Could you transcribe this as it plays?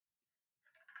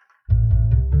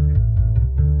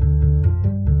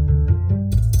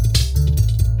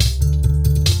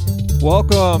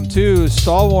Welcome to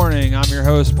Stall Warning. I'm your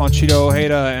host, Panchito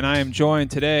Ojeda, and I am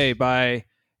joined today by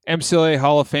MCLA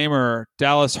Hall of Famer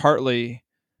Dallas Hartley.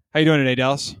 How you doing today,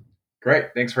 Dallas?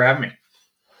 Great. Thanks for having me.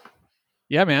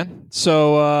 Yeah, man.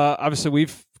 So obviously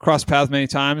we've crossed paths many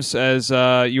times as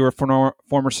you were a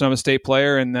former Sonoma State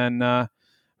player, and then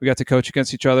we got to coach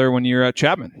against each other when you were at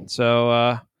Chapman.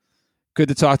 So good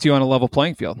to talk to you on a level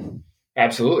playing field.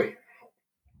 Absolutely.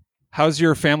 How's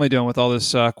your family doing with all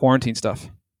this quarantine stuff?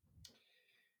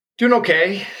 Doing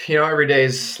okay. Every day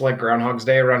is like Groundhog's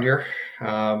Day around here.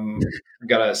 We've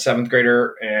got a seventh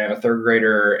grader and a third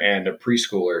grader and a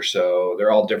preschooler. So they're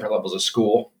all different levels of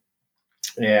school.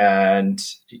 And,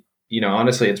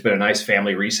 honestly, it's been a nice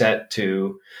family reset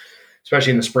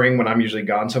especially in the spring when I'm usually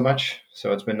gone so much.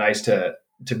 So it's been nice to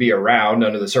be around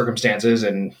under the circumstances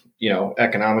and,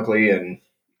 economically and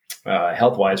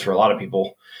health-wise for a lot of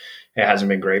people. It hasn't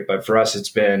been great, but for us, it's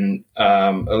been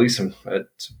at least some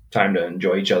time to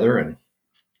enjoy each other and,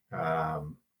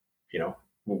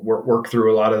 work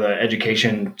through a lot of the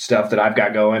education stuff that I've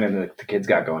got going and the kids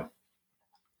got going.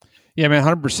 Yeah, man,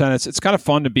 100%. It's kind of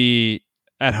fun to be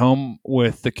at home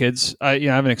with the kids. I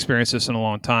haven't experienced this in a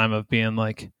long time of being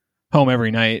like home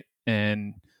every night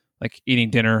and like eating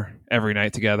dinner every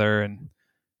night together, and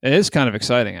it is kind of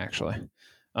exciting actually.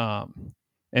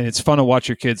 And it's fun to watch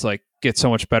your kids like get so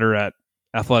much better at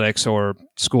athletics or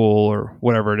school or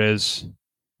whatever it is,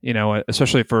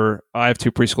 especially I have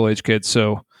two preschool age kids.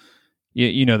 So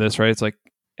you know this, right? It's like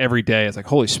every day it's like,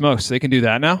 holy smokes, they can do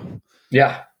that now.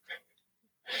 Yeah.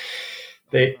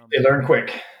 They learn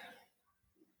quick.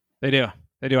 They do.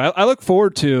 I look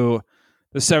forward to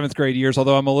the seventh grade years,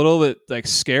 although I'm a little bit like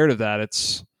scared of that.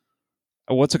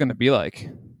 What's it going to be like?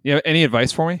 You have any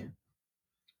advice for me?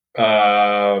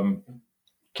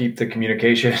 Keep the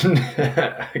communication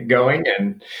going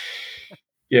and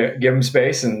give them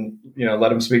space and, let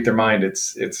them speak their mind.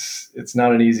 It's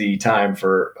not an easy time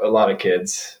for a lot of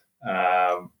kids.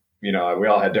 We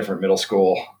all had different middle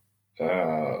school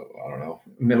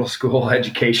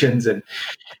educations and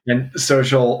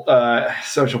social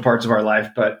parts of our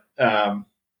life. But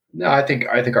no, I think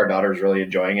our daughter's really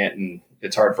enjoying it, and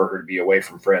it's hard for her to be away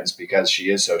from friends because she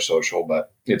is so social,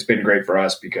 but it's been great for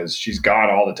us because she's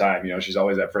gone all the time. She's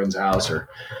always at friend's house or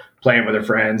playing with her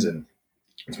friends, and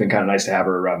it's been kind of nice to have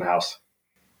her around the house.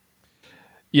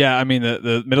 Yeah. I mean,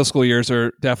 the middle school years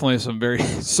are definitely some very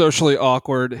socially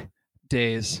awkward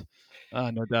days.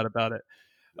 No doubt about it.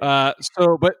 But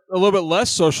a little bit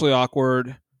less socially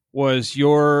awkward was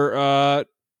your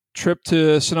trip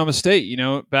to Sonoma State,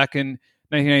 back in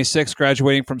 1996,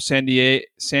 graduating from San Diego.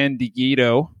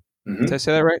 Mm-hmm. Did I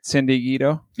say that right? San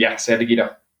Diego? Yeah, San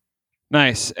Diego.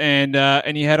 Nice. And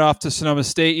you head off to Sonoma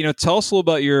State. Tell us a little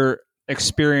about your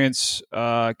experience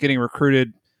getting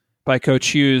recruited by Coach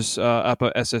Hughes up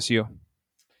at SSU.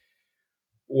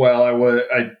 Well,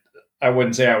 I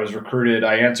wouldn't say I was recruited.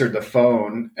 I answered the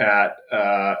phone at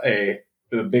a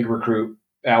big recruit,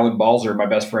 Alan Balzer, my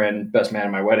best friend, best man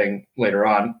at my wedding later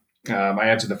on. I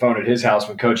answered the phone at his house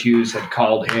when Coach Hughes had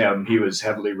called him. He was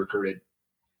heavily recruited.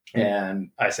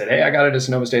 And I said, hey, I got into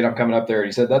Sonoma State. I'm coming up there. And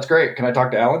he said, that's great. Can I talk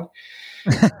to Alan?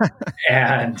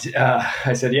 And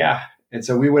I said, yeah. And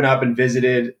so we went up and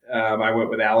visited. I went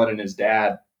with Alan and his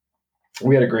dad.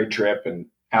 We had a great trip. And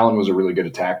Alan was a really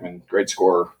good attackman, great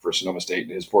scorer for Sonoma State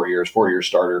in his 4-year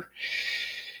starter.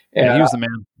 And yeah, he was the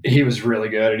man. He was really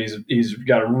good, and he's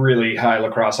got a really high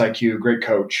lacrosse IQ, great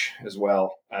coach as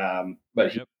well.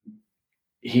 But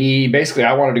he basically,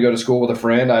 I wanted to go to school with a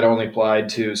friend. I'd only applied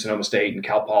to Sonoma State and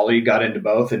Cal Poly, got into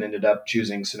both, and ended up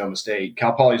choosing Sonoma State.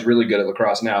 Cal Poly's really good at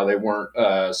lacrosse now. They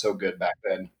weren't so good back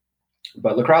then.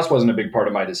 But lacrosse wasn't a big part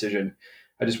of my decision.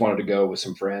 I just wanted to go with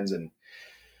some friends and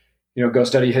go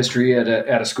study history at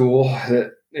a school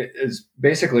that is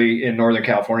basically in Northern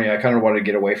California. I kind of wanted to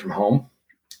get away from home.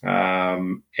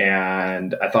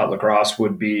 And I thought lacrosse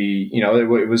would be, I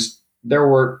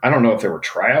don't know if there were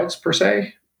tryouts per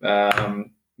se,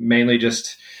 mainly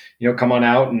just, come on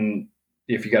out, and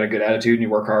if you got a good attitude and you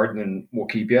work hard, then we'll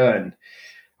keep you. And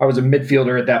I was a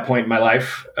midfielder at that point in my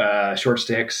life, short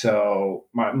stick. So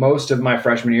most of my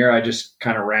freshman year, I just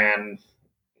kind of ran,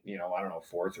 I don't know,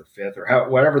 fourth or fifth or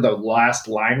whatever the last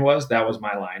line was, that was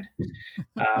my line.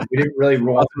 We didn't really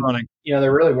run,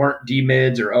 there really weren't D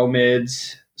mids or O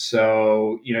mids.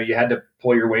 So, you had to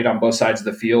pull your weight on both sides of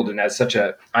the field. And I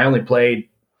only played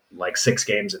like 6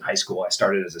 games in high school. I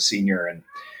started as a senior and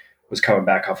was coming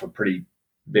back off a pretty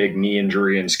big knee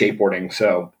injury and skateboarding.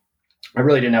 So I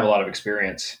really didn't have a lot of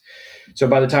experience. So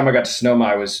by the time I got to Sonoma,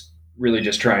 I was really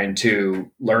just trying to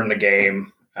learn the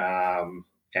game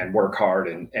and work hard.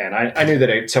 And I knew that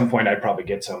at some point I'd probably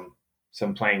get some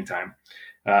playing time.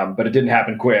 But it didn't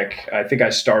happen quick. I think I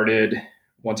started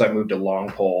once I moved to long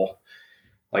pole,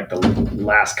 like the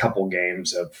last couple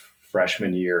games of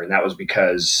freshman year, and that was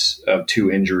because of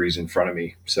two injuries in front of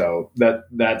me. So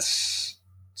that's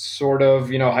sort of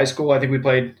high school. I think we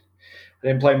played. I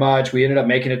didn't play much. We ended up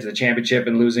making it to the championship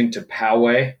and losing to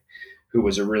Poway, who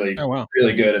was a really Oh wow,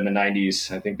 really good in the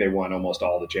 '90s. I think they won almost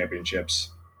all the championships.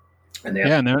 And they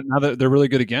had, yeah, and they're really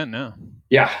good again now.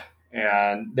 yeah,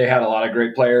 and they had a lot of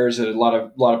great players and a lot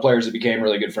of players that became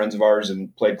really good friends of ours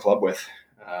and played club with.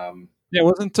 Yeah,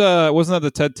 wasn't that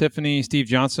the Ted Tiffany, Steve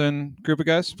Johnson group of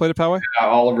guys played at Poway?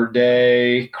 Oliver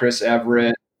Day, Chris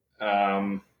Everett,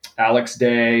 Alex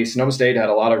Day. Sonoma State had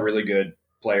a lot of really good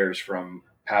players from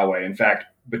Poway. In fact,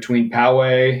 between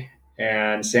Poway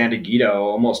and San Diego,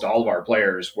 almost all of our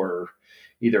players were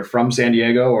either from San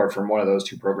Diego or from one of those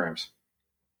two programs.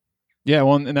 Yeah,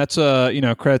 well, and that's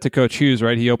credit to Coach Hughes,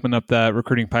 right? He opened up that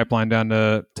recruiting pipeline down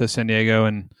to San Diego,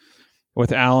 and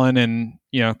with Allen, and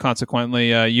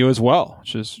consequently you as well,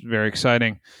 which is very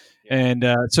exciting. Yeah. And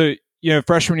so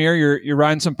freshman year, you're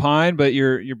riding some pine, but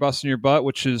you're busting your butt,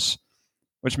 which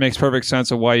makes perfect sense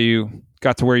of why you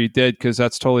got to where you did, because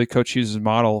that's totally Coach Hughes'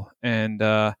 model. And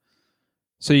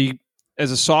so you,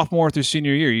 as a sophomore through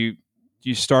senior year,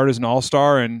 you start as an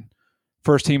all-star and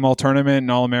first team all-tournament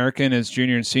and all-American as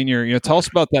junior and senior. Tell us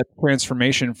about that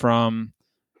transformation from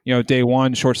day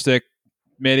one short stick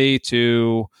midi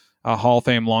to a Hall of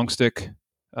Fame long stick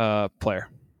player.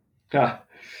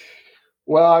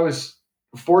 Well, I was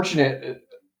fortunate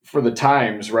for the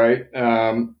times, right?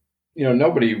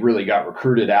 Nobody really got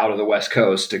recruited out of the West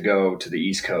Coast to go to the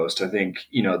East Coast. I think,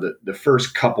 the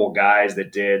first couple guys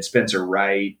that did, Spencer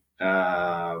Wright,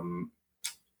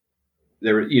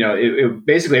 there were,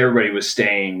 basically everybody was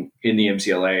staying in the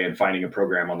MCLA and finding a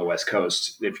program on the West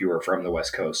Coast if you were from the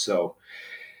West Coast. So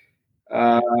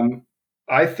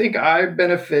I think I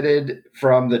benefited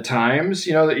from the times.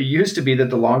 It used to be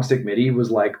that the long stick midi was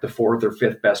like the fourth or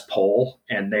fifth best pole,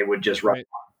 and they would just run. Right.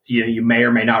 You may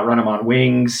or may not run them on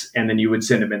wings, and then you would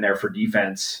send them in there for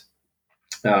defense.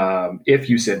 If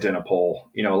you sent in a pole,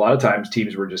 a lot of times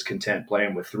teams were just content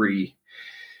playing with three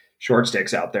short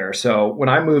sticks out there. So when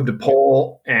I moved to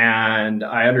pole and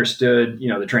I understood,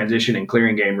 the transition and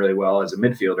clearing game really well as a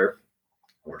midfielder,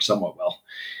 or somewhat well.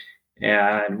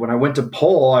 And when I went to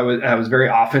pole, I was very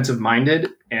offensive minded,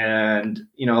 and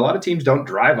a lot of teams don't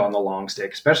drive on the long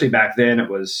stick, especially back then. It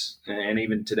was, and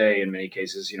even today in many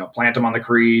cases, plant them on the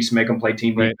crease, make them play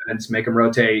team defense, make them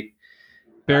rotate,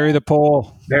 bury the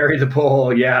pole.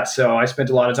 Yeah. So I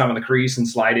spent a lot of time on the crease and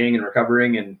sliding and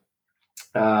recovering, and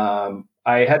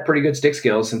I had pretty good stick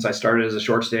skills since I started as a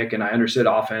short stick, and I understood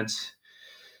offense.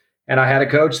 And I had a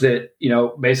coach that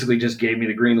basically just gave me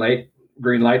the green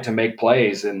light to make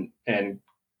plays, and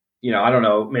I don't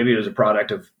know, maybe it was a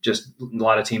product of just a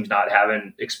lot of teams not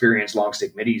having experienced long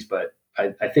stick middies, but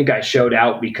I think I showed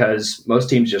out because most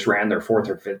teams just ran their fourth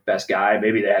or fifth best guy.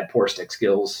 Maybe they had poor stick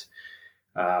skills,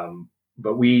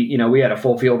 but we had a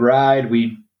full field ride.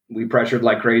 We pressured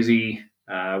like crazy.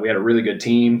 We had a really good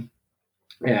team,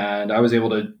 and I was able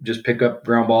to just pick up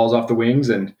ground balls off the wings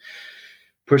and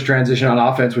push transition on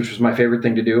offense, which was my favorite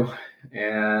thing to do.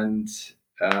 And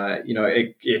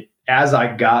it as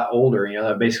I got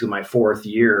older, basically my fourth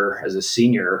year as a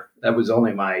senior, that was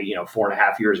only my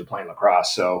 4.5 years of playing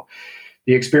lacrosse. So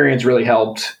the experience really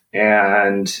helped,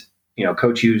 and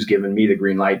Coach Hughes giving me the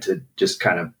green light to just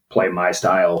kind of play my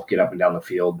style, get up and down the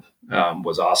field,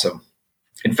 was awesome.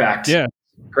 In fact,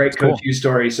 great Coach Hughes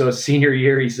story. So senior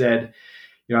year, he said,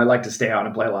 I'd like to stay on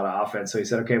and play a lot of offense. So he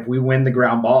said, okay, if we win the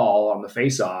ground ball on the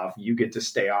face-off, you get to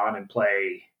stay on and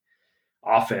play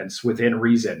offense within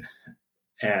reason.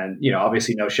 And,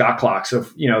 obviously no shot clock. So,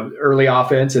 early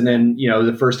offense. And then,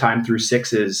 the first time through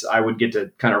sixes, I would get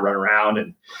to kind of run around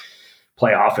and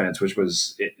play offense, which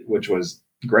was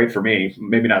great for me.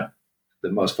 Maybe not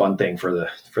the most fun thing for the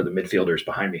midfielders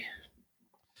behind me.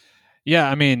 Yeah.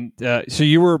 I mean, so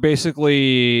you were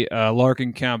basically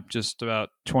Larkin Kemp just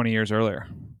about 20 years earlier.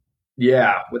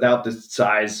 Yeah. Without the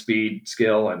size, speed,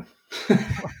 skill, and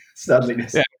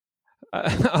studliness. Yeah.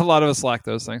 A lot of us lack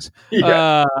those things.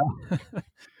 Yeah.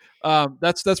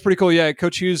 That's pretty cool. Yeah,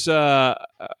 Coach Hughes,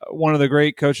 one of the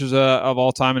great coaches of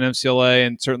all time in MCLA,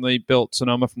 and certainly built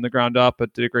Sonoma from the ground up,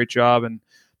 but did a great job. And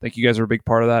I think you guys are a big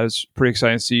part of that. It's pretty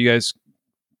exciting to see you guys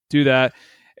do that.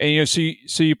 And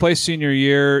so you play senior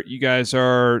year. You guys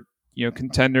are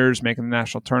contenders, making the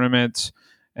national tournament,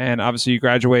 and obviously you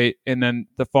graduate. And then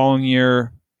the following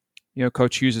year,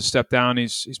 Coach Hughes has stepped down.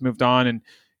 He's moved on, and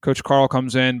Coach Carl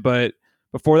comes in, but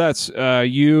before that,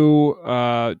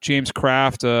 James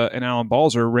Kraft, and Alan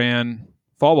Balzer ran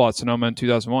fall ball at Sonoma in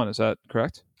 2001. Is that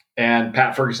correct? and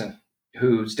Pat Ferguson,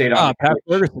 who stayed on. Pat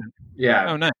Ferguson.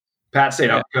 Yeah. Oh, nice. Pat stayed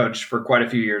on coach for quite a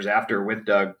few years after with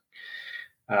Doug.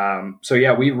 So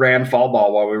yeah, we ran fall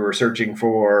ball while we were searching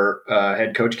for a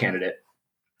head coach candidate,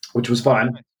 which was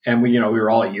fun. And we were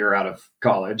all a year out of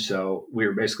college, so we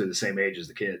were basically the same age as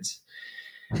the kids.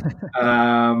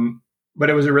 But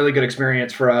it was a really good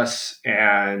experience for us.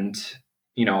 And,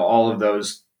 all of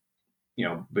those,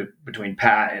 between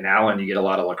Pat and Alan, you get a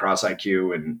lot of lacrosse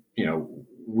IQ, and,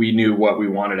 we knew what we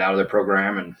wanted out of the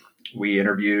program, and we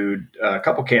interviewed a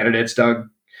couple candidates. Doug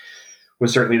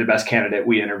was certainly the best candidate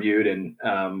we interviewed, and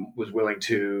was willing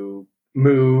to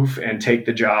move and take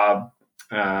the job.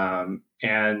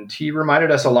 And he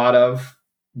reminded us a lot of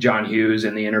John Hughes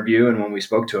in the interview. And when we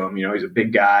spoke to him, he's a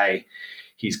big guy.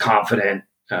 He's confident.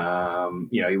 He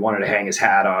wanted to hang his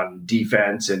hat on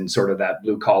defense and sort of that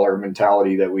blue collar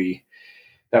mentality that we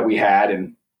had.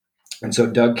 And so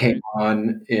Doug came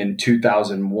on in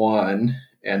 2001,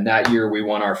 and that year we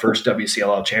won our first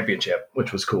WCLL championship,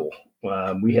 which was cool.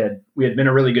 We had been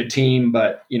a really good team,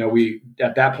 but we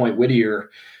at that point, Whittier,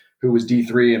 who was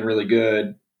D3 and really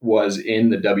good, was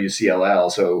in the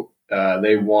WCLL. So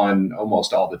they won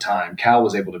almost all the time. Cal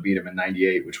was able to beat him in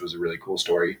 98, which was a really cool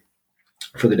story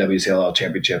for the WCLL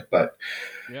championship. But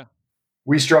yeah,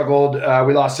 we struggled.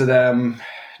 We lost to them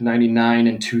 99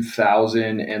 and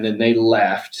 2000, and then they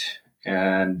left,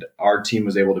 and our team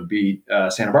was able to beat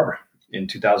Santa Barbara in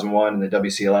 2001 in the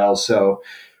WCLL. So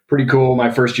pretty cool.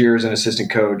 My first year as an assistant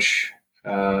coach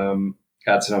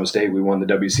at Sonoma State, we won the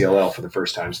WCLL for the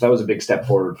first time. So that was a big step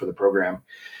forward for the program.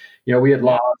 We had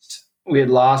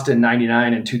lost in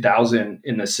 99 and 2000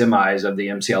 in the semis of the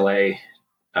MCLA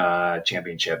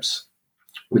championships.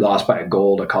 We lost by a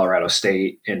goal to Colorado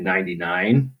State in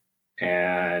 99.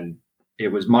 And it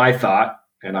was my thought,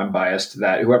 and I'm biased,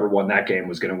 that whoever won that game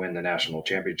was going to win the national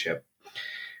championship.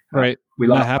 Right. We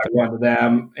lost by one to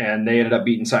them, and they ended up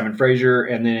beating Simon Fraser.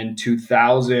 And then in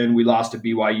 2000, we lost to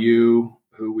BYU,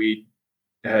 who we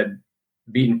had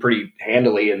beaten pretty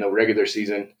handily in the regular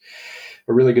season.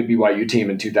 A really good BYU team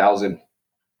in 2000,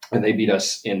 and they beat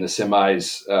us in the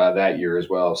semis that year as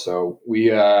well. So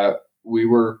we were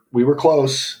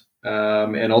close,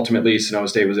 and ultimately Sonoma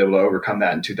State was able to overcome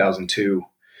that in 2002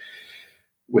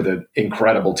 with an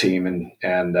incredible team,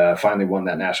 and finally won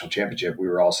that national championship we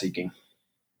were all seeking.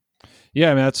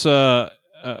 Yeah, I mean, that's a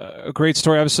great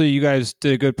story. Obviously, you guys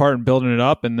did a good part in building it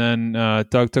up, and then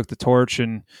Doug took the torch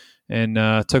and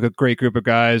took a great group of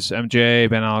guys. MJ,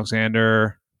 Ben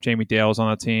Alexander, Jamie Dale was on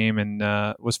that team, and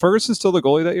was Ferguson still the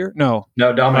goalie that year? No,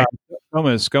 Dominic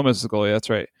Gomez is the goalie. That's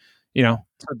right.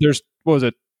 There's what was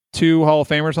it, 2 Hall of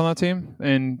Famers on that team,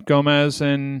 and Gomez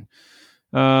and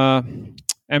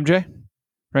MJ,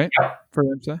 right? Yeah. For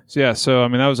MJ. So yeah, so I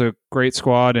mean that was a great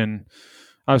squad, and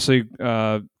obviously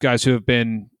guys who have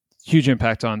been huge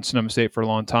impact on Sonoma State for a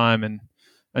long time,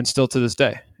 and still to this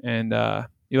day. And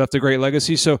you left a great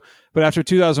legacy. So, but after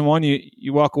 2001,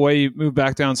 you walk away, you move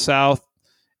back down south,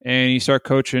 and you start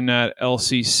coaching at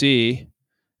LCC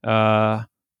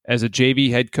as a JV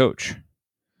head coach.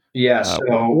 Yeah.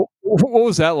 So what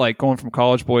was that like, going from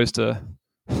college boys to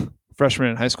freshmen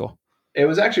in high school? It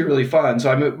was actually really fun.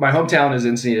 So my hometown is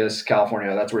Encinitas,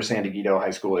 California. That's where San Diego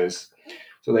High School is.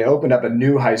 So they opened up a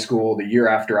new high school the year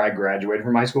after I graduated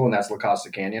from high school, and that's La Costa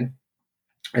Canyon.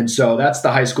 And so that's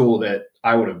the high school that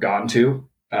I would have gone to.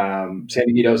 San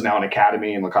Diego is now an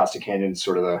academy, and La Costa Canyon is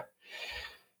sort of the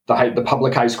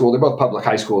public high school. They're both public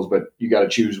high schools, but you got to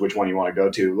choose which one you want to go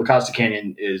to. La Costa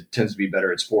Canyon tends to be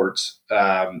better at sports.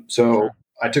 So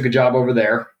I took a job over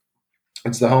there.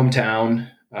 It's the hometown.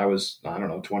 I was,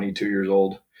 22 years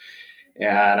old,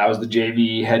 and I was the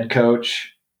JV head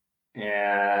coach,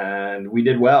 and we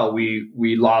did well.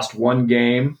 We lost one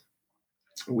game.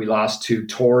 We lost to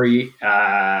Torrey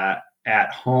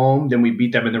at home. Then we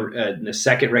beat them in the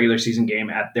second regular season game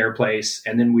at their place.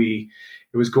 And then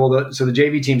it was cool. So the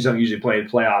JV teams don't usually play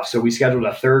playoffs. So we scheduled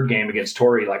a third game against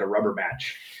Torrey, like a rubber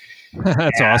match.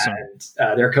 That's awesome.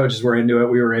 Their coaches were into it.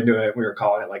 We were into it. We were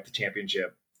calling it like the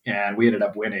championship, and we ended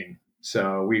up winning.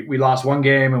 So we lost one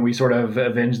game, and we sort of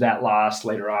avenged that loss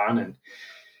later on. And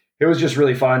it was just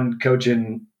really fun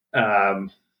coaching,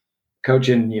 15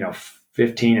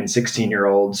 and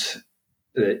 16-year-olds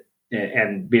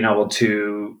and being able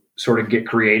to sort of get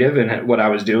creative in what I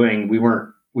was doing. We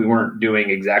weren't doing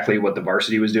exactly what the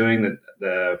varsity was doing.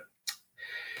 The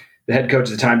head coach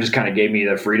at the time just kind of gave me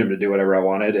the freedom to do whatever I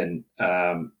wanted. And,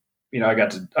 I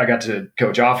got to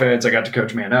coach offense. I got to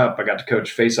coach man up. I got to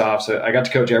coach face-offs. I got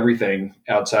to coach everything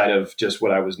outside of just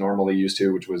what I was normally used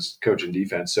to, which was coaching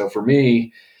defense. So for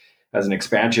me, as an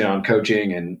expansion on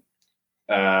coaching and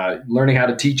learning how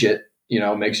to teach it,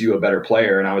 makes you a better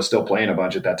player. And I was still playing a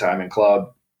bunch at that time in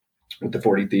club with the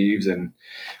 40 Thieves and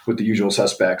with the usual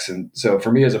suspects. And so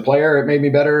for me as a player, it made me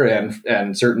better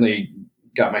and certainly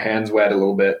got my hands wet a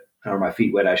little bit, or my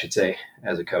feet wet, I should say,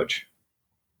 as a coach.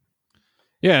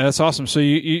 Yeah, that's awesome. So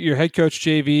you're head coach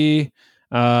JV,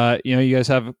 you guys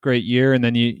have a great year, and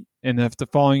then the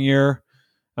following year,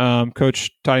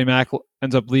 Coach Toddy Mack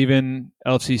ends up leaving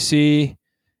LFCC,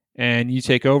 and you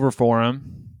take over for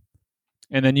him.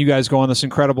 And then you guys go on this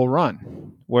incredible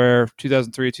run where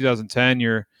 2003, 2010,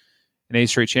 you're in 8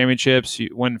 straight championships. You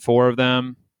win 4 of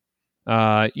them.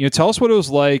 Tell us what it was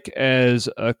like as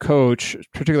a coach,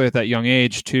 particularly at that young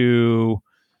age, to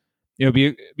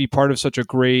be part of such a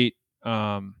great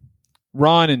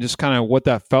run, and just kind of what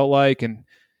that felt like, and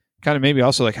kind of maybe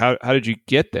also like how did you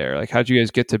get there? Like, how did you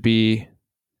guys get to be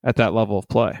at that level of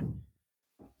play?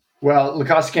 Well, La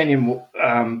Costa Canyon,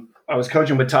 I was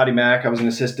coaching with Toddy Mack. I was an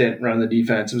assistant running the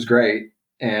defense. It was great.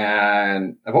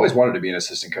 And I've always wanted to be an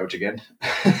assistant coach again.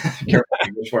 Careful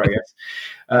for, I guess.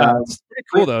 It's pretty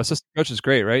cool, though. Assistant coach is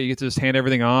great, right? You get to just hand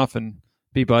everything off and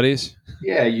be buddies.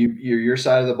 Yeah, you're your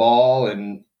side of the ball,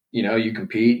 and you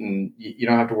compete, and you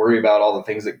don't have to worry about all the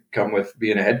things that come with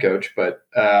being a head coach. But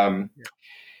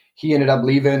he ended up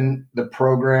leaving the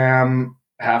program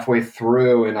halfway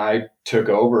through, and I took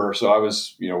over. So I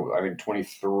was,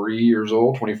 23 years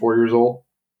old, 24 years old.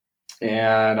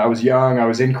 And I was young. I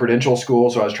was in credential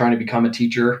school, so I was trying to become a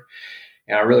teacher.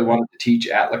 And I really wanted to teach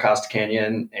at La Costa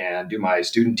Canyon and do my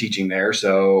student teaching there.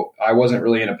 So I wasn't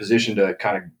really in a position to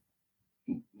kind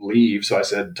of leave. So I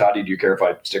said, Toddy, do you care if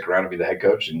I stick around and be the head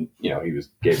coach? And, he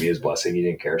gave me his blessing. He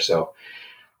didn't care. So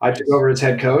I took over as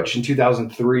head coach in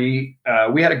 2003.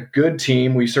 We had a good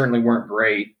team. We certainly weren't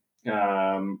great.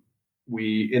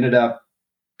 We ended up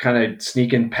kind of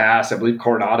sneaking past, I believe,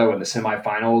 Coronado in the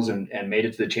semifinals and made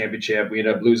it to the championship. We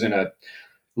ended up losing a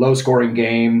low-scoring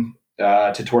game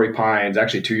to Torrey Pines,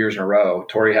 actually 2 years in a row.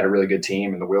 Torrey had a really good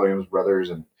team, and the Williams brothers.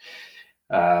 And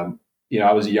I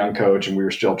was a young coach, and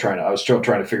I was still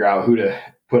trying to figure out who to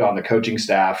put on the coaching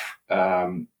staff.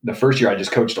 The first year, I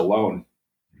just coached alone.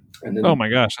 And then, oh my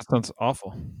gosh, that sounds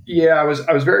awful. Yeah, I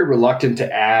was very reluctant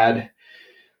to add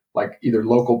like either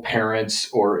local parents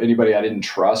or anybody I didn't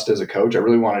trust as a coach. I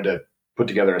really wanted to put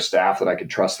together a staff that I could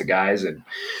trust the guys. And,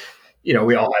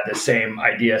 we all had the same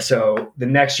idea. So the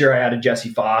next year I added Jesse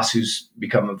Foss, who's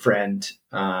become a friend,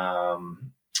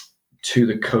 to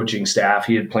the coaching staff.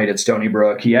 He had played at Stony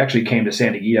Brook. He actually came to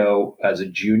San Diego as a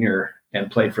junior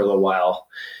and played for a little while.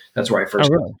 That's where I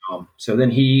first got home. So then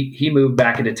he moved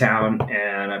back into town,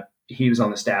 and he was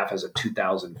on the staff as of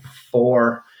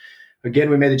 2004.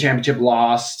 Again, we made the championship,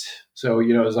 lost. So,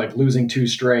 it was like losing 2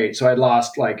 straight. So I'd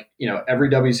lost every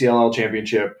WCLL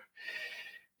championship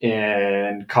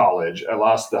in college. I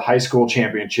lost the high school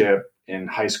championship in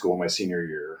high school my senior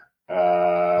year.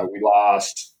 We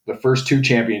lost the first 2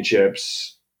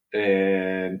 championships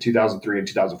in 2003 and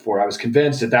 2004. I was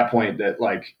convinced at that point that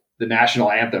like the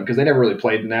national anthem, because they never really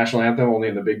played the national anthem, only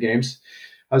in the big games.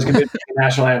 I was convinced that the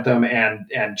national anthem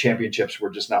and championships were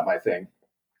just not my thing.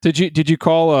 Did you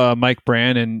call Mike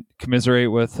Brand and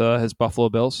commiserate with his Buffalo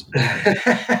Bills?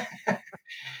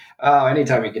 Oh,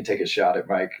 anytime you can take a shot at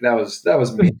Mike, that was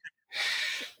me.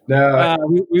 No,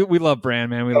 we love Brand,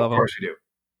 man. We love him. Of course we do.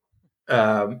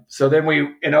 So then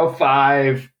in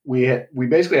 2005, we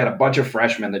basically had a bunch of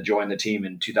freshmen that joined the team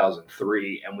in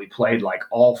 2003, and we played like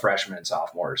all freshmen and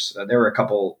sophomores. There were a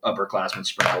couple upperclassmen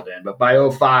sprinkled in, but by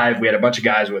 2005, we had a bunch of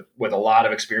guys with a lot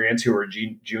of experience who were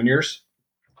juniors.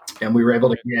 And we were able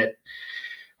to get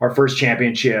our first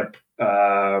championship.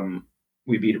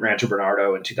 We beat Rancho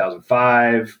Bernardo in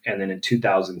 2005. And then in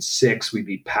 2006, we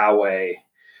beat Poway.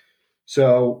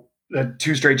 So the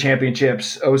 2 straight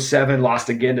championships. 2007, lost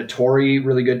again to Torrey,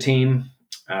 really good team.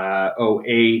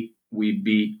 2008, we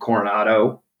beat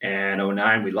Coronado. And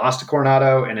 2009, we lost to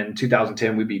Coronado. And in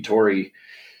 2010, we beat Torrey.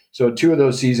 So 2 of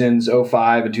those seasons,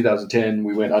 2005 and 2010,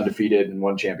 we went undefeated and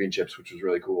won championships, which was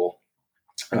really cool.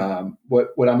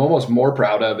 What I'm almost more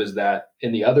proud of is that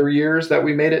in the other years that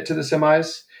we made it to the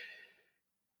semis,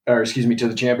 to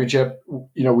the championship,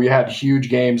 we had huge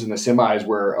games in the semis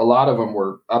where a lot of them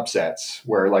were upsets,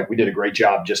 where like we did a great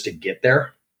job just to get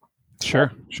there.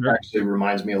 Sure. Actually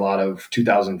reminds me a lot of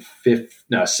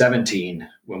 2017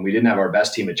 when we didn't have our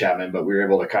best team at Chapman, but we were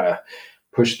able to kind of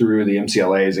push through the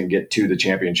MCLAs and get to the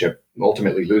championship,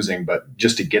 ultimately losing. But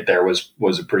just to get there was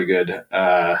a pretty good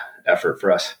effort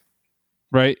for us.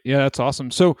 Right. Yeah, that's awesome.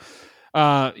 So,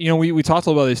 we talked a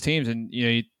little about these teams, and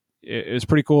it was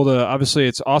pretty cool to. Obviously,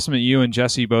 it's awesome that you and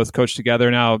Jesse both coach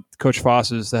together. Now, Coach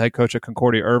Foss is the head coach at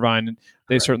Concordia Irvine, and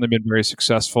they've certainly been very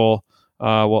successful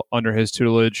under his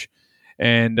tutelage.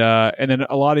 And then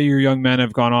a lot of your young men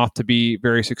have gone off to be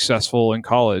very successful in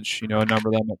college. A number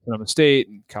of them at Sonoma State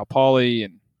and Cal Poly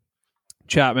and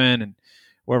Chapman and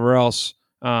wherever else.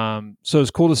 So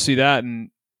it's cool to see that. And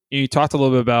you talked a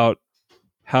little bit about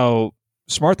how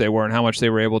smart they were and how much they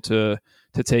were able to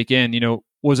take in.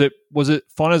 Was it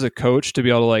fun as a coach to be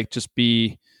able to like just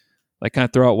be like kind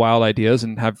of throw out wild ideas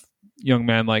and have young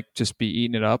men like just be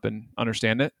eating it up and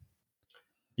understand it?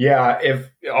 Yeah, if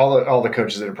all the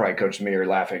coaches that have probably coached me are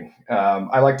laughing.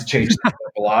 I like to change things up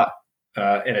a lot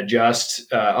and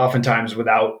adjust, oftentimes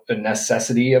without a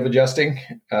necessity of adjusting.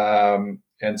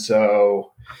 And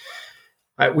so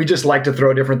we just like to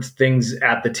throw different things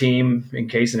at the team in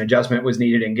case an adjustment was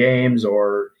needed in games,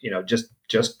 or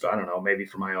just I don't know, maybe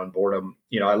for my own boredom.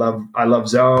 I love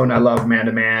zone, I love man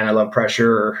to man, I love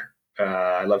pressure,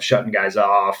 I love shutting guys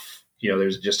off.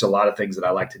 There's just a lot of things that I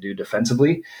like to do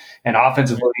defensively, and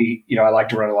offensively. I like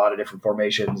to run a lot of different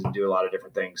formations and do a lot of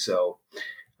different things. So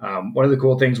one of the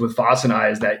cool things with Foss and I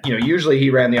is that usually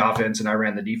he ran the offense and I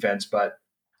ran the defense, but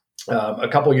a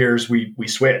couple years we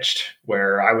switched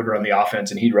where I would run the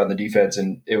offense and he'd run the defense,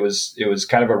 and it was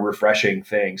kind of a refreshing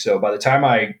thing. So by the time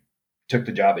I took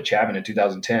the job at Chapman in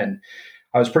 2010,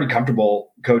 I was pretty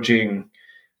comfortable coaching,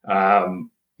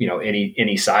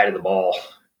 any side of the ball.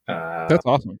 That's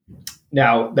awesome.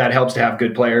 Now that helps to have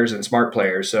good players and smart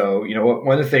players. So,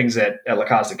 one of the things at La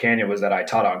Costa Canyon was that I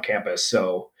taught on campus.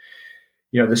 So,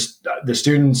 the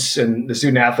students and the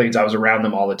student athletes, I was around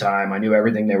them all the time. I knew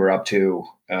everything they were up to.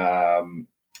 And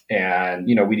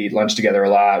we'd eat lunch together a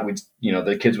lot.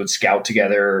 The kids would scout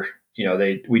together.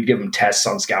 We'd give them tests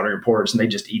on scouting reports and they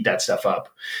just eat that stuff up.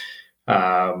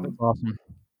 That's awesome.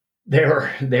 They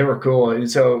were cool.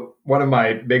 And so one of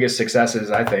my biggest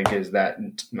successes, I think, is that,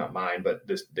 not mine, but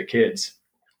the kids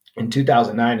in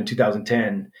 2009 and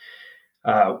 2010,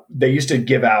 they used to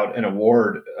give out an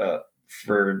award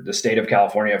for the state of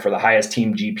California for the highest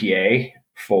team GPA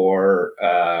for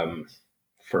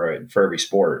every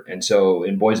sport. And so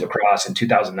in boys lacrosse in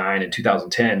 2009 and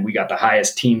 2010, we got the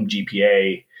highest team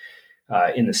GPA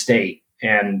in the state.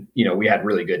 And, we had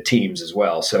really good teams as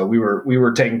well. So we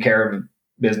were taking care of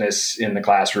business in the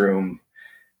classroom,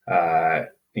 and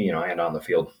on the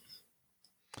field.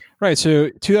 Right. So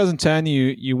 2010,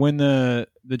 you win the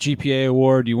GPA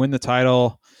award, you win the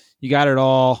title, you got it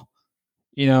all,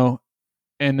 and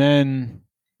then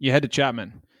you head to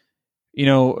Chapman.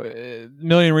 A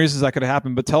million reasons that could have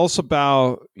happened, but tell us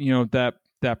about,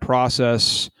 that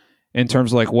process in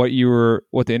terms of like what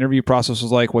the interview process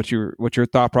was like, what your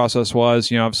thought process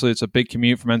was. Obviously it's a big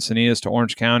commute from Encinitas to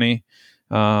Orange County.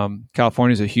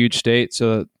 California is a huge state,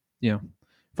 so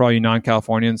for all you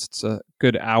non-Californians, it's a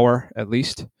good hour at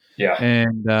least. Yeah.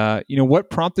 And what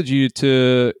prompted you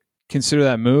to consider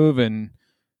that move and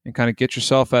kind of get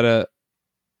yourself at a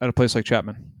place like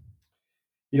Chapman?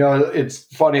 It's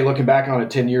funny looking back on it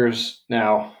 10 years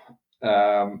now.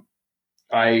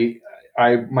 My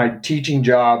teaching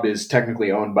job is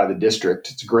technically owned by the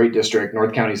district. It's a great district,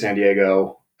 North County, San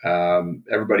Diego.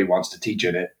 Everybody wants to teach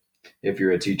in it if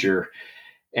you're a teacher.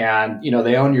 And,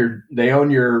 they own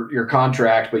your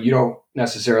contract, but you don't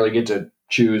necessarily get to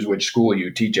choose which school you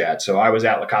teach at. So I was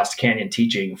at La Costa Canyon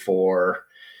teaching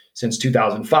since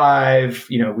 2005.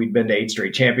 We'd been to 8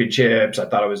 straight championships. I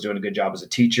thought I was doing a good job as a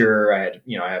teacher. I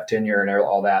have tenure and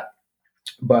all that.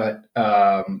 But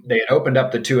they had opened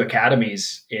up the 2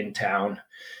 academies in town,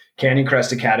 Canyon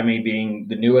Crest Academy being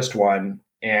the newest one.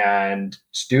 And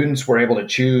students were able to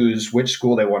choose which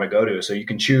school they want to go to. So you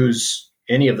can choose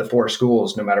any of the 4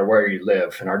 schools, no matter where you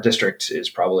live. And our district is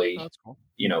probably, that's cool.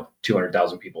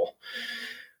 200,000 people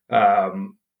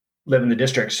live in the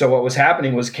district. So what was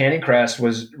happening was Canyon Crest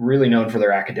was really known for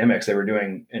their academics. They were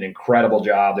doing an incredible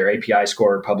job. Their API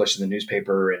score published in the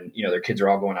newspaper, and their kids are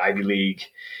all going Ivy League.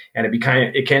 And it kind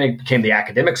of became the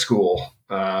academic school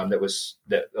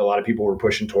that a lot of people were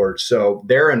pushing towards. So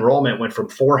their enrollment went from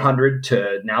 400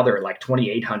 to now they're at like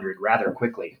 2,800 rather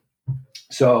quickly.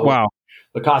 So wow.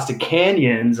 La Costa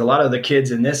Canyons, a lot of the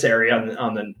kids in this area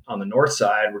on the north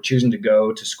side were choosing to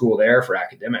go to school there for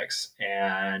academics.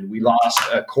 And we lost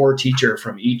a core teacher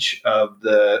from each of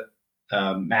the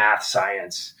math,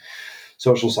 science,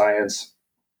 social science,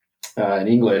 and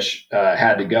English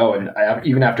had to go. And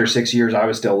even after 6 years, I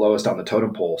was still lowest on the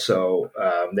totem pole. So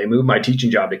they moved my teaching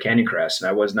job to Canyon Crest. And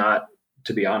I was not,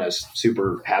 to be honest,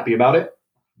 super happy about it.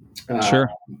 Sure.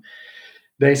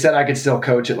 They said I could still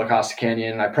coach at La Costa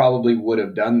Canyon, and I probably would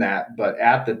have done that. But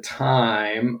at the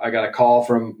time, I got a call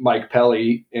from Mike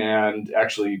Pelly and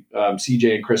actually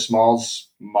CJ and Chris Small's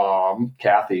mom,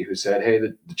 Kathy, who said, "Hey,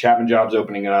 the Chapman job's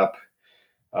opening up.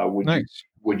 Would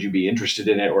would you be interested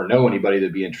in it or know anybody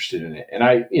that'd be interested in it? And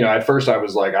I, at first I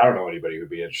was like, I don't know anybody who'd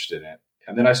be interested in it.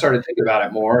 And then I started thinking about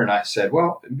it more and I said,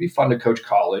 well, it'd be fun to coach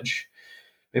college.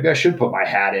 Maybe I should put my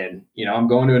hat in. I'm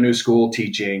going to a new school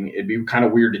teaching. It'd be kind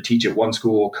of weird to teach at one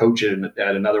school, coach at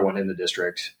another one in the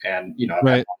district. And, I've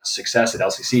had success at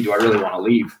LCC. Do I really want to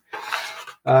leave?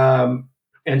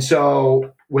 And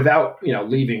so without,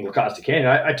 leaving La Costa Canyon,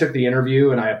 I took the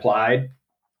interview and I applied.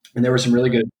 And there were some really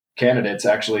good candidates,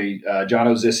 actually. John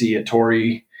Ozisi at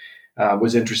Torrey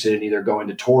was interested in either going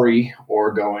to Torrey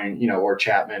or going, or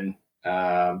Chapman.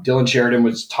 Dylan Sheridan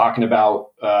was talking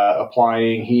about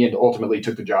applying. He had ultimately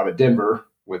took the job at Denver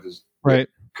with his with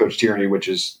Coach Tierney, which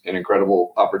is an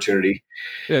incredible opportunity.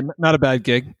 Yeah, not a bad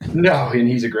gig. No, and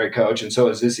he's a great coach, and so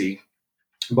is Zissy.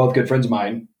 Both good friends of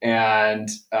mine, and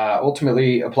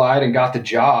ultimately applied and got the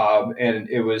job. And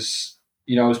it was,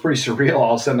 it was pretty surreal.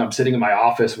 All of a sudden, I'm sitting in my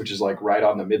office, which is like right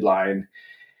on the midline,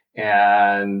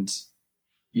 and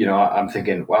I'm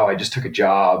thinking, wow, I just took a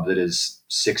job that is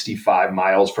 65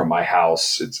 miles from my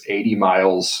house. It's 80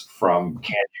 miles from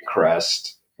Canyon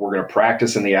Crest. We're going to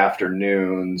practice in the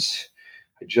afternoons.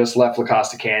 I just left La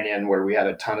Costa Canyon where we had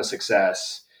a ton of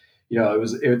success.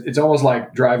 It's almost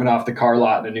like driving off the car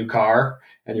lot in a new car.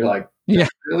 And you're like, do I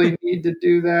really need to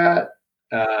do that?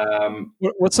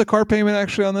 What's the car payment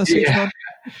actually on this each month?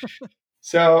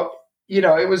 So,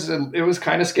 it was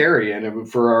kind of scary. And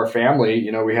for our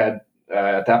family, we had,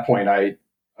 at that point, I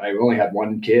only had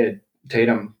one kid,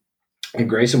 Tatum, and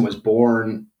Grayson was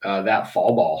born that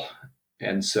fall ball.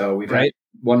 And so we've had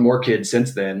one more kid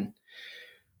since then.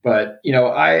 But,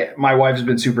 my wife has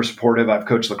been super supportive. I've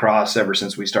coached lacrosse ever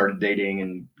since we started dating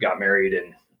and got married.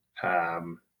 And,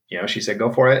 she said,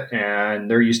 go for it.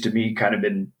 And they're used to me kind of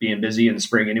been being busy in the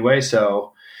spring anyway.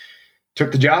 So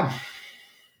took the job.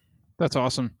 That's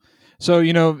awesome. So,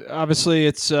 obviously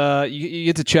it's you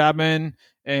get to Chapman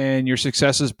and your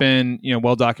success has been,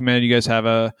 well documented. You guys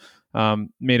have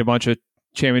made a bunch of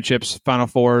championships, Final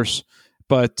Fours,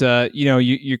 but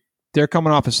they're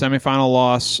coming off a semifinal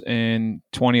loss in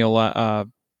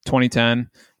 2010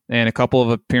 and a couple of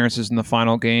appearances in the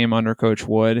final game under Coach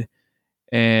Wood.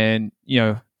 And,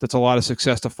 that's a lot of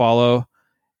success to follow.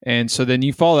 And so then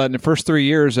you follow that in the first 3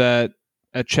 years at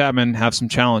Chapman have some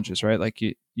challenges, right? Like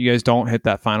you guys don't hit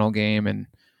that final game. And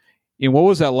what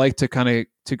was that like to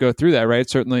to go through that, right?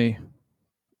 Certainly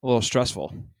a little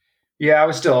stressful. Yeah, I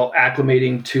was still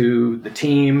acclimating to the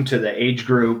team, to the age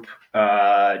group,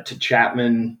 to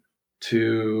Chapman,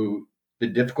 to the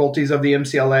difficulties of the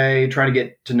MCLA, trying to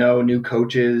get to know new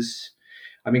coaches.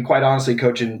 I mean, quite honestly,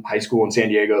 coaching high school in San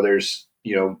Diego, there's,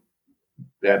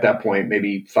 at that point,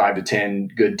 maybe 5 to 10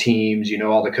 good teams,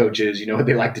 all the coaches, what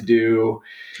they like to do.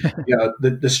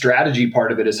 The strategy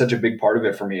part of it is such a big part of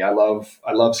it for me. I love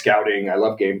scouting. I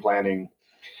love game planning.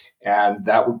 And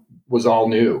that was all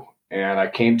new. And I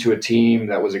came to a team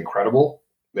that was incredible.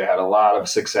 They had a lot of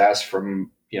success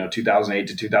from, 2008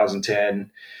 to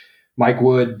 2010. Mike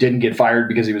Wood didn't get fired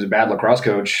because he was a bad lacrosse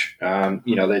coach.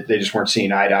 They just weren't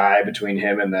seeing eye to eye between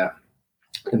him and the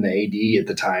AD at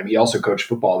the time. He also coached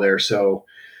football there. So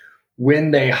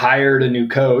when they hired a new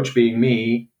coach, being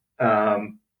me,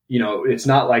 it's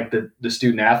not like the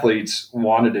student athletes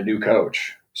wanted a new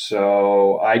coach.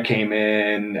 So I came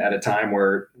in at a time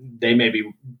where they maybe,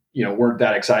 weren't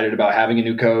that excited about having a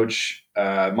new coach.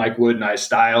 Mike Wood and I's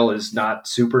style is not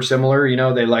super similar.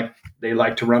 They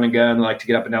like to run and gun, like to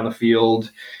get up and down the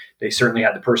field. They certainly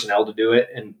had the personnel to do it,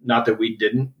 and not that we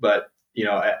didn't. But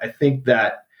I think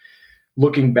that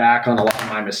looking back on a lot of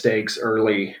my mistakes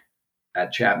early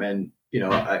at Chapman,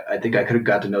 I think I could have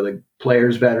got to know the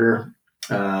players better.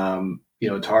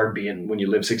 It's hard being when you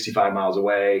live 65 miles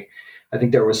away. I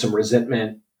think there was some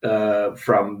resentment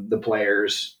from the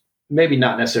players, maybe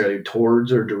not necessarily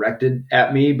towards or directed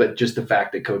at me, but just the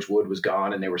fact that Coach Wood was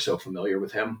gone and they were so familiar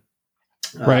with him.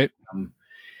 Right.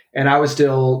 And I was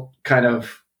still kind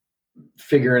of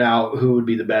figuring out who would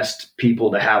be the best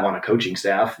people to have on a coaching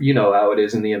staff. You know how it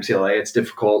is in the MCLA. It's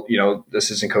difficult.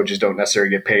 Assistant coaches don't necessarily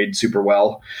get paid super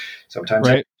well. Sometimes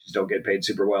coaches don't get paid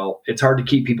super well. It's hard to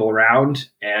keep people around,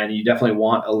 and you definitely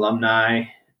want alumni,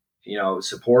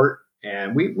 support.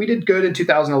 And we did good in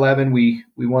 2011. We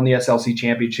won the SLC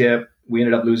championship. We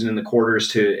ended up losing in the quarters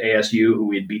to ASU, who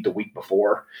we had beat the week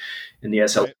before in the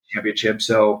SLC championship.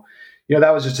 So,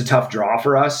 that was just a tough draw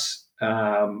for us.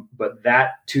 But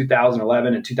that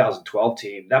 2011 and 2012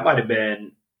 team, that might have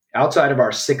been outside of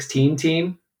our 16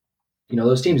 team.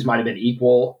 Those teams might have been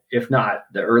equal, if not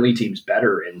the early teams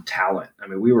better in talent. I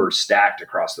mean, we were stacked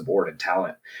across the board in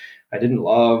talent. I didn't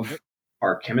love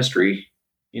our chemistry.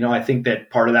 I think that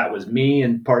part of that was me,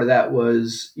 and part of that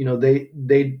was,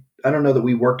 I don't know that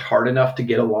we worked hard enough to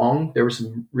get along. There were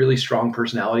some really strong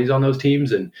personalities on those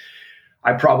teams, and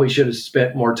I probably should have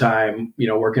spent more time,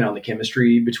 working on the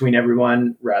chemistry between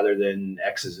everyone rather than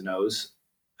X's and O's.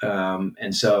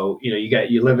 And so,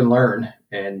 you live and learn,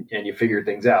 and you figure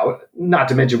things out. Not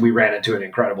to mention, we ran into an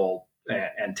incredible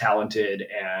and talented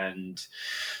and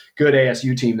good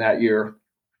ASU team that year.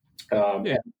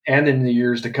 And in the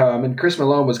years to come. And Chris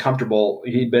Malone was comfortable.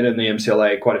 He'd been in the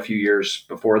MCLA quite a few years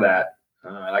before that.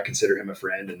 And I consider him a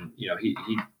friend. And,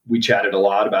 we chatted a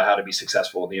lot about how to be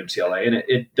successful in the MCLA. And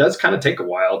it does kind of take a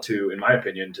while to, in my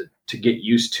opinion, to get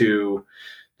used to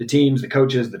the teams, the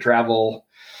coaches, the travel,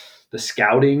 the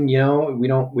scouting. We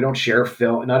don't share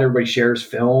film. Not everybody shares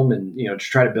film, and, to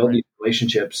try to build these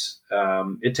relationships.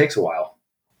 It takes a while.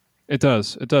 It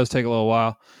does take a little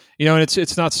while. And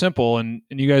it's not simple, and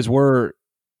you guys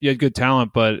you had good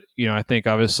talent, but I think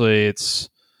obviously it's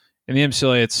in the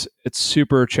MCLA, it's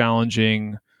super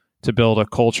challenging to build a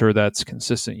culture that's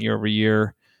consistent year over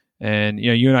year. And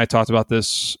you and I talked about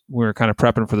this when we were kind of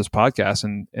prepping for this podcast,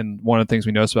 and one of the things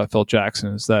we noticed about Phil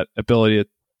Jackson is that ability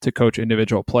to coach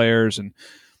individual players and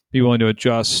be willing to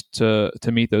adjust to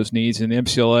meet those needs. In the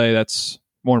MCLA, that's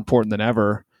more important than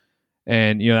ever.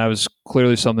 And, that was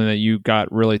clearly something that you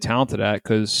got really talented at,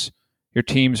 because your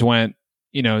teams went,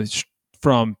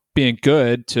 from being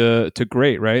good to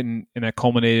great, right? And that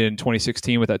culminated in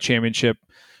 2016 with that championship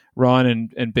run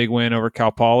and big win over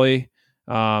Cal Poly.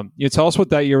 Tell us what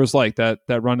that year was like, that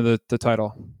run to the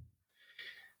title.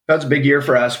 That was a big year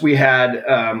for us. We had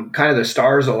kind of the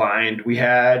stars aligned. We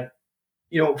had,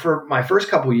 for my first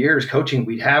couple of years coaching,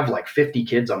 we'd have like 50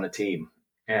 kids on the team.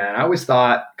 And I always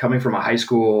thought, coming from a high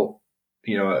school,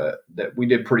 that we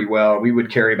did pretty well. We would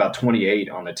carry about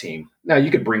 28 on the team. Now, you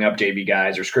could bring up JV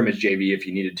guys or scrimmage JV if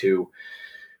you needed to,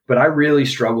 but I really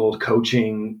struggled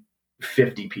coaching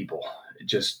 50 people.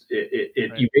 Right.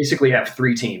 You basically have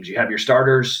three teams. You have your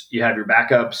starters, you have your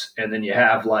backups, and then you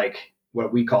have like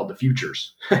what we called the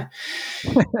futures.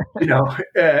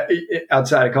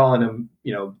 Outside of calling them,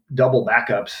 double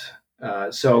backups.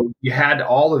 So you had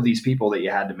all of these people that you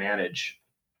had to manage.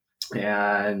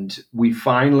 And we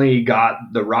finally got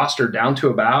the roster down to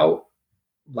about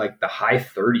like the high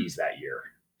 30s that year.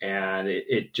 And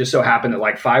it just so happened that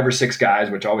like 5 or 6 guys,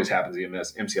 which always happens in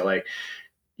MCLA,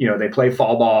 they play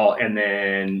fall ball and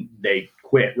then they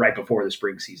quit right before the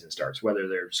spring season starts, whether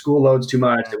their school loads too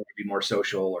much, they want to be more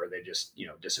social, or they just,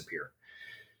 disappear.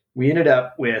 We ended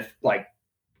up with like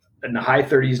in the high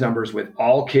 30s numbers with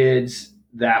all kids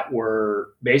that were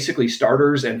basically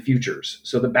starters and futures.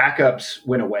 So the backups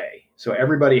went away. So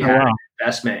everybody had an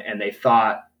investment, and they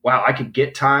thought, wow, I could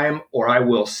get time, or I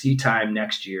will see time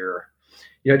next year.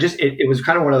 It was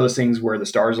kind of one of those things where the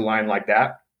stars aligned like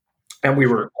that. And we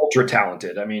were ultra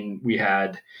talented. I mean, we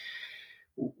had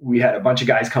a bunch of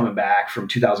guys coming back from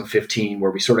 2015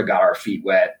 where we sort of got our feet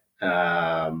wet.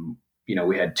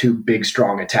 We had 2 big,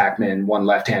 strong attackmen, one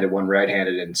left-handed, one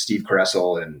right-handed, and Steve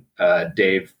Caressel and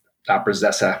Dave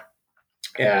Aprazessa.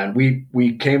 And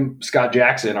Scott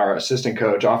Jackson, our assistant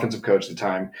coach, offensive coach at the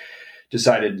time,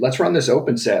 decided, let's run this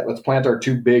open set. Let's plant our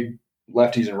 2 big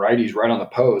lefties and righties right on the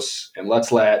posts, and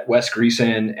let's let Wes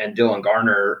Greason and Dylan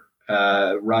Garner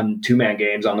run 2-man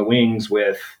games on the wings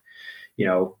with,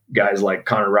 guys like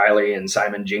Connor Riley and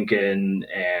Simon Jinkin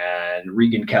and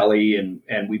Regan Kelly.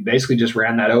 And we basically just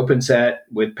ran that open set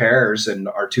with pairs and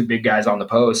our 2 big guys on the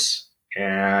posts.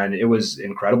 And it was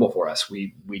incredible for us.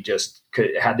 We just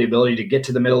had the ability to get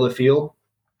to the middle of the field,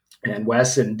 and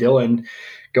Wes and Dylan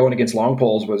going against long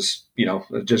poles was,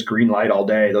 just green light all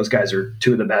day. Those guys are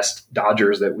 2 of the best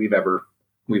Dodgers that we've ever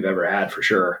had, for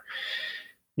sure.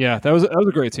 Yeah, that was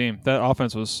a great team. That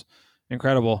offense was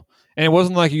incredible. And it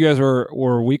wasn't like you guys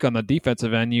were weak on the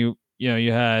defensive end. You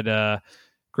had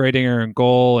Gradinger and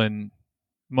goal, and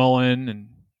Mullen and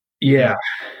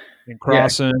and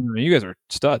Crossan. I mean, you guys are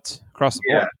studs across the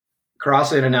board.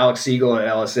 Crossan and Alex Siegel at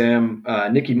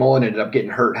LSM. Nicky Mullen ended up getting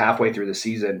hurt halfway through the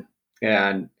season.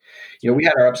 And, we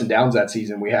had our ups and downs that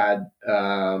season. We had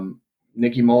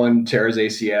Nicky Mullen tear his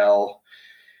ACL.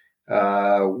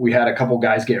 We had a couple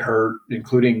guys get hurt,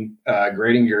 including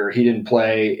Gradinger. He didn't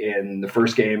play in the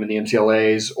first game in the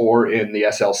MCLAs or in the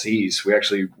SLCs. We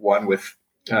actually won with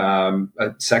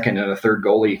a second and a third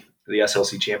goalie for the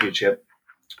SLC championship.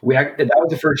 That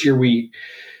was the first year we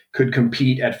could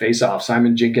compete at faceoff.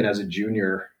 Simon Jinkin, as a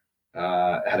junior,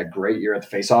 had a great year at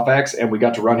the faceoff X, and we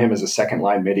got to run him as a second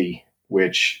line midi,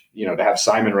 which, to have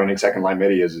Simon running second line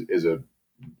midi is a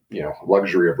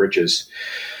luxury of riches.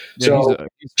 Yeah,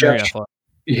 so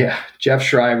Jeff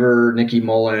Shriver, Nicky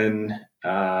Mullen,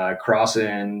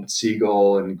 Crossan,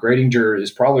 Siegel, and Gradinger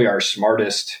is probably our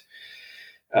smartest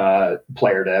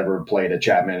player to ever played at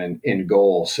Chapman in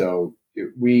goal. So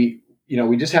we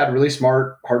just had really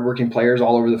smart, hardworking players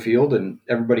all over the field, and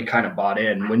everybody kind of bought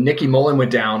in. When Nicky Mullen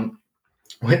went down,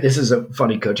 this is a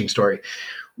funny coaching story.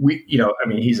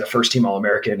 He's a first team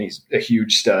All-American. He's a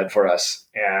huge stud for us.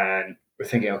 And we're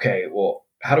thinking, okay, well,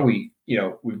 how do we,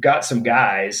 we've got some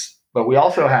guys, but we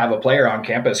also have a player on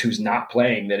campus who's not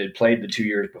playing that had played the 2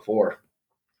 years before.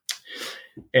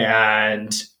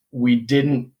 And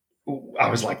I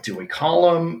was like, do we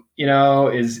call him?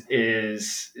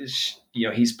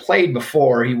 He's played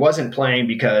before. He wasn't playing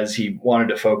because he wanted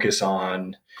to focus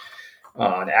on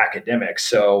academics.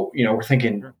 So, we're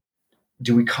thinking,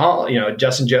 do we call,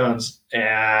 Justin Jones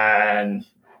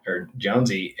or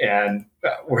Jonesy? And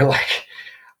we're like,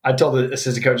 I told the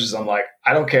assistant coaches, I'm like,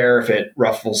 I don't care if it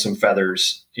ruffles some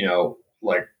feathers,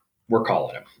 we're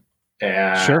calling him.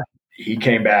 And sure. He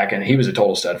came back and he was a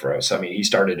total stud for us. I mean, he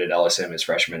started at LSM his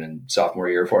freshman and sophomore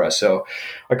year for us. So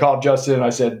I called Justin and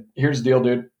I said, here's the deal,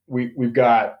 dude. We've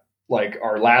got like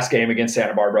our last game against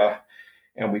Santa Barbara,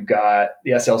 and we've got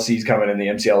the SLCs coming and the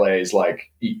MCLAs.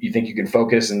 Like, you think you can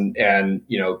focus and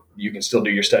you can still do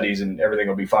your studies and everything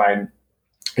will be fine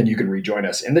and you can rejoin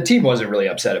us. And the team wasn't really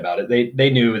upset about it. They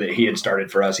knew that he had started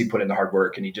for us. He put in the hard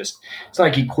work, and it's not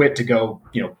like he quit to go,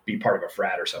 be part of a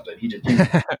frat or something. He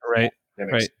right.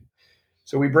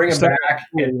 So we bring him back.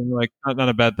 And, like, not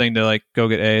a bad thing to like go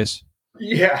get A's.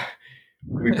 Yeah.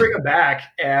 We bring him back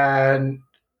and,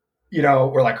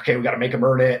 we're like, okay, we got to make him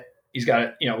earn it. He's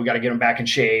got to, we got to get him back in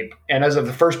shape. And as of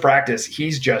the first practice,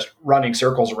 he's just running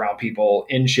circles around people,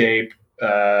 in shape,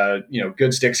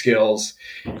 good stick skills.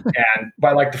 And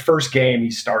by like the first game,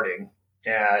 he's starting,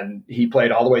 and he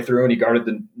played all the way through, and he guarded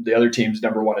the other team's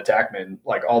number one attackman,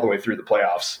 like all the way through the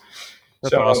playoffs.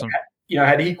 That's awesome.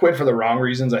 Had he quit for the wrong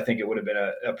reasons, I think it would have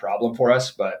been a problem for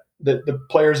us. But the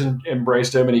players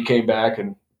embraced him, and he came back,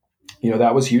 and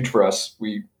that was huge for us.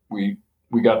 We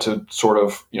got to sort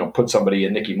of put somebody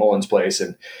in Nicky Mullen's place,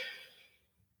 and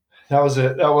that was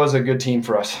a good team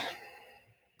for us.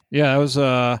 Yeah, that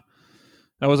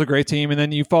was a great team. And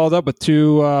then you followed up with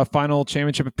two final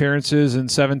championship appearances in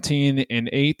 17 and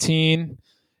 18.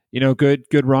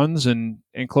 Good runs and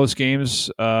close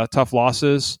games, tough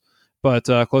losses, but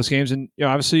close games. And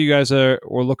obviously you guys were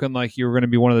looking like you were going to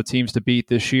be one of the teams to beat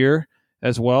this year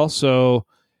as well. So,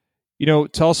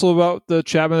 tell us a little about the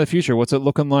Chapman of the future. What's it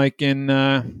looking like in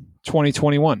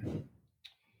 2021?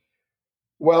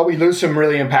 Well, we lose some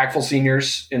really impactful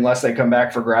seniors unless they come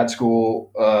back for grad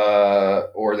school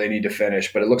or they need to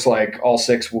finish. But it looks like all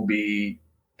six will be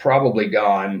probably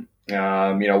gone.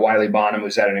 Wiley Bonham,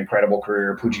 who's had an incredible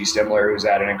career, Poochie Stimler, who's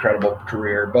had an incredible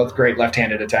career, both great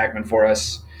left-handed attackmen for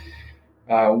us.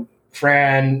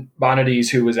 Fran Bonadies,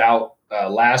 who was out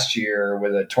last year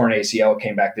with a torn ACL,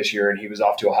 came back this year, and he was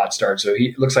off to a hot start. So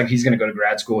he looks like he's going to go to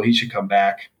grad school. He should come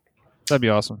back. That'd be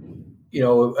awesome.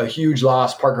 A huge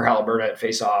loss, Parker Halliburton at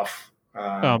face-off.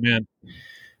 Oh, man. I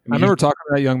remember talking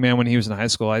to that young man when he was in high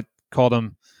school. I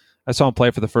saw him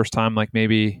play for the first time, like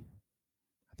maybe,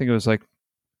 I think it was like,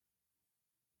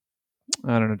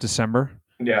 I don't know, December.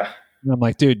 Yeah. And I'm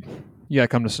like, dude, you got to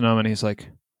come to Sonoma. And he's like,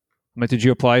 did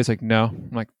you apply? He's like, no. I'm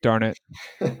like, darn it.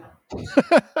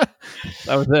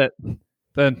 That was it.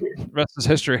 Then the rest is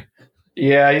history.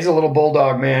 Yeah, he's a little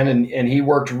bulldog, man, and he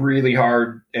worked really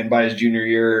hard. And by his junior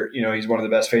year, he's one of the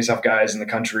best face-off guys in the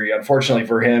country. Unfortunately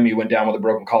for him, he went down with a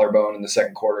broken collarbone in the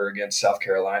second quarter against South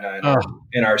Carolina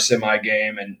in our semi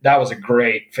game, and that was a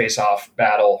great face-off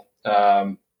battle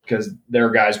because their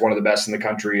guy's one of the best in the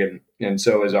country, and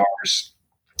so is ours.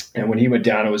 And when he went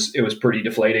down, it was pretty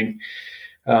deflating.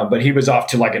 But he was off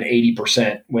to like an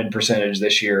 80% win percentage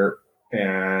this year,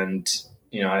 and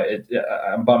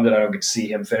I'm bummed that I don't get to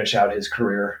see him finish out his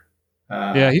career.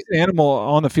 Yeah, he's an animal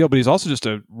on the field, but he's also just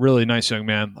a really nice young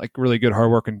man, like really good,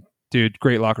 hardworking dude,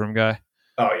 great locker room guy.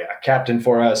 Oh yeah, captain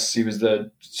for us. He was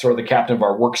the captain of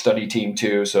our work study team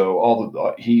too.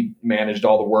 So he managed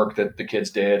all the work that the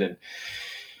kids did, and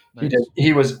nice.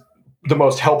 He was the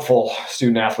most helpful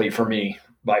student athlete for me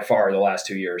by far the last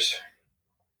 2 years.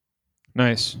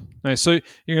 Nice. So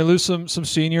you're gonna lose some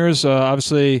seniors.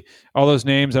 Obviously, all those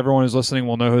names, everyone who's listening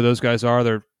will know who those guys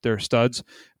are. They're studs.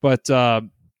 But do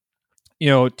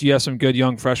you have some good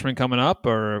young freshmen coming up,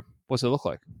 or what's it look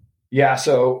like? Yeah.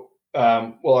 So,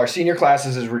 our senior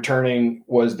classes is returning.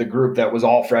 Was the group that was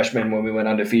all freshmen when we went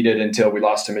undefeated until we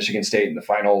lost to Michigan State in the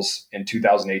finals in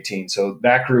 2018. So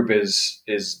that group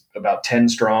is about 10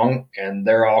 strong, and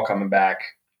they're all coming back.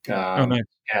 Nice.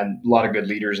 And a lot of good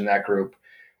leaders in that group.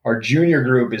 Our junior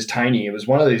group is tiny. It was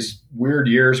one of these weird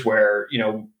years where,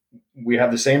 we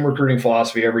have the same recruiting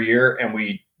philosophy every year, and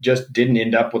we just didn't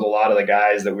end up with a lot of the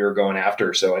guys that we were going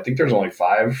after. So I think there's only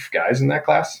 5 guys in that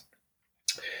class.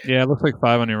 Yeah, it looks like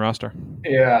 5 on your roster.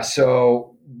 Yeah.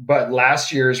 So, but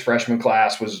last year's freshman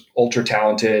class was ultra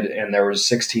talented, and there was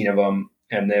 16 of them.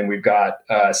 And then we've got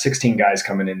 16 guys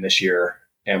coming in this year,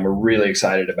 and we're really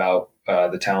excited about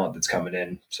the talent that's coming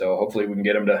in. So hopefully we can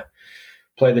get them to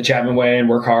play the Chapman way and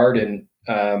work hard. And,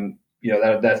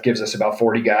 that gives us about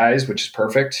 40 guys, which is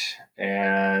perfect.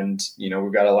 And,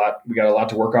 we've got a lot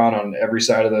to work on every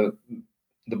side of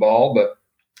the ball, but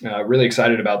really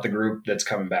excited about the group that's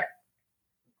coming back.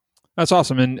 That's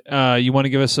awesome. And you want to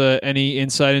give us any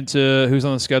insight into who's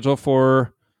on the schedule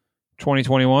for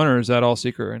 2021, or is that all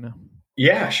secret right now?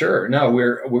 Yeah, sure. No,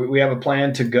 we have a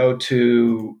plan to go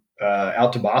to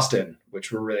out to Boston,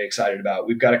 which we're really excited about.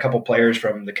 We've got a couple players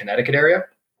from the Connecticut area.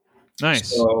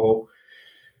 Nice. So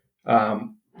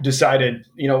decided,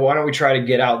 why don't we try to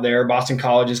get out there? Boston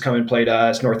College has come and played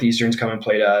us. Northeastern's come and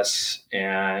played us.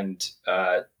 And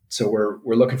so we're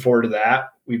looking forward to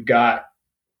that. We got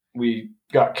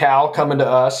Cal coming to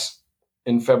us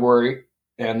in February.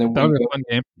 And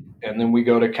then we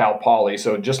go to Cal Poly.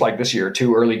 So just like this year,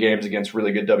 2 early games against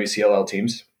really good WCLL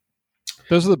teams.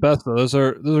 Those are the best, though.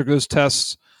 Those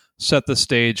tests set the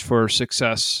stage for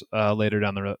success later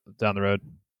down the road.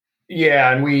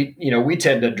 Yeah, and we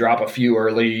tend to drop a few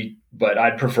early, but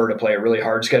I'd prefer to play a really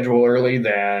hard schedule early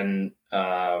than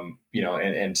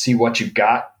and see what you've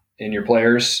got in your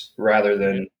players rather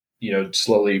than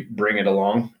slowly bring it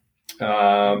along.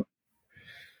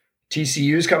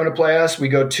 TCU's coming to play us. We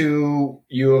go to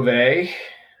U of A.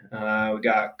 We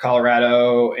got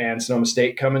Colorado and Sonoma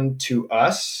State coming to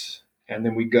us. And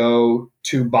then we go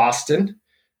to Boston.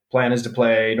 Plan is to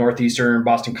play Northeastern,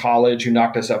 Boston College, who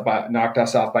knocked us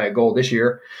off by a goal this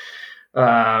year.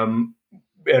 And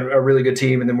a really good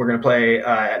team. And then we're going to play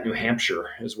at New Hampshire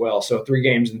as well. So 3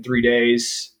 games in 3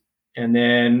 days. And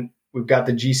then we've got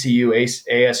the GCU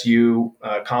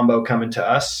ASU combo coming to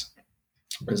us,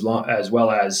 as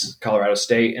well as Colorado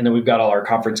State. And then we've got all our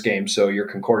conference games. So your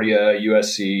Concordia,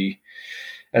 USC,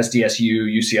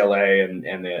 SDSU, UCLA,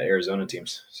 and the Arizona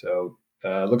teams. So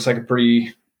it looks like a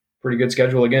pretty good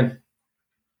schedule again.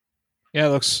 Yeah, it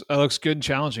looks good and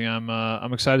challenging.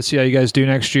 I'm excited to see how you guys do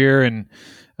next year, and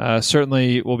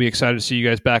certainly we'll be excited to see you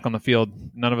guys back on the field.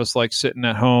 None of us like sitting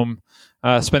at home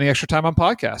spending extra time on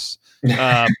podcasts.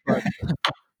 But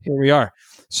here we are.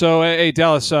 So, hey,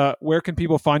 Dallas, where can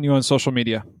people find you on social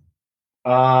media?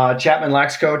 Chapman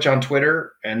Lax Coach on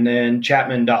Twitter, and then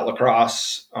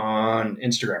Chapman.lacrosse on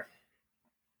Instagram.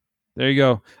 There you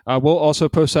go. We'll also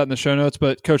post that in the show notes.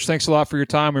 But, Coach, thanks a lot for your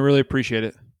time. We really appreciate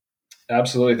it.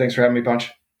 Absolutely. Thanks for having me,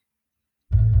 Punch.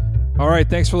 All right.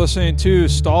 Thanks for listening to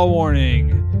Stall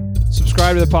Warning.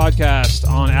 Subscribe to the podcast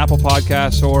on Apple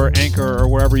Podcasts or Anchor or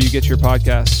wherever you get your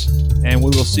podcasts. And we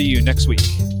will see you next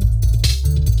week.